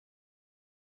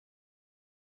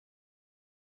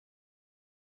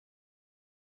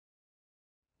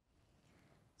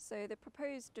So the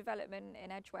proposed development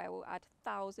in Edgware will add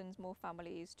thousands more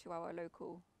families to our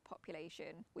local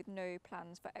population with no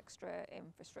plans for extra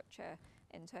infrastructure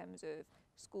in terms of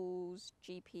schools,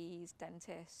 GPs,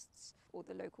 dentists or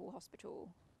the local hospital.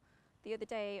 The other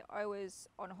day I was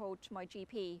on hold to my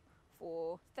GP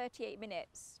for 38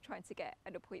 minutes trying to get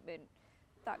an appointment.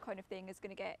 That kind of thing is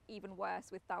going to get even worse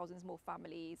with thousands more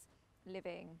families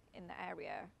living in the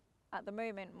area. At the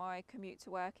moment, my commute to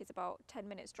work is about 10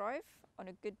 minutes drive on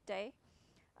a good day.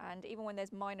 And even when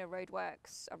there's minor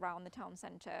roadworks around the town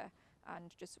centre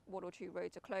and just one or two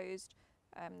roads are closed,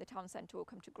 the town centre will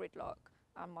come to gridlock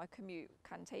and my commute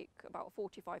can take about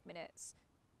 45 minutes.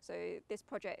 So this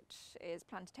project is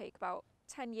planned to take about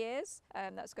 10 years.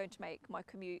 That's going to make my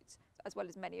commute, as well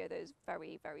as many others,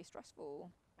 very, very stressful.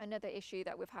 Another issue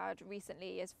that we've had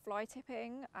recently is fly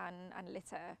tipping and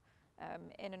litter.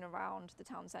 In and around the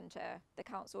town centre. The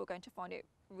council are going to find it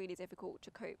really difficult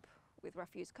to cope with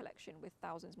refuse collection with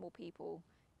thousands more people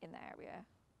in the area.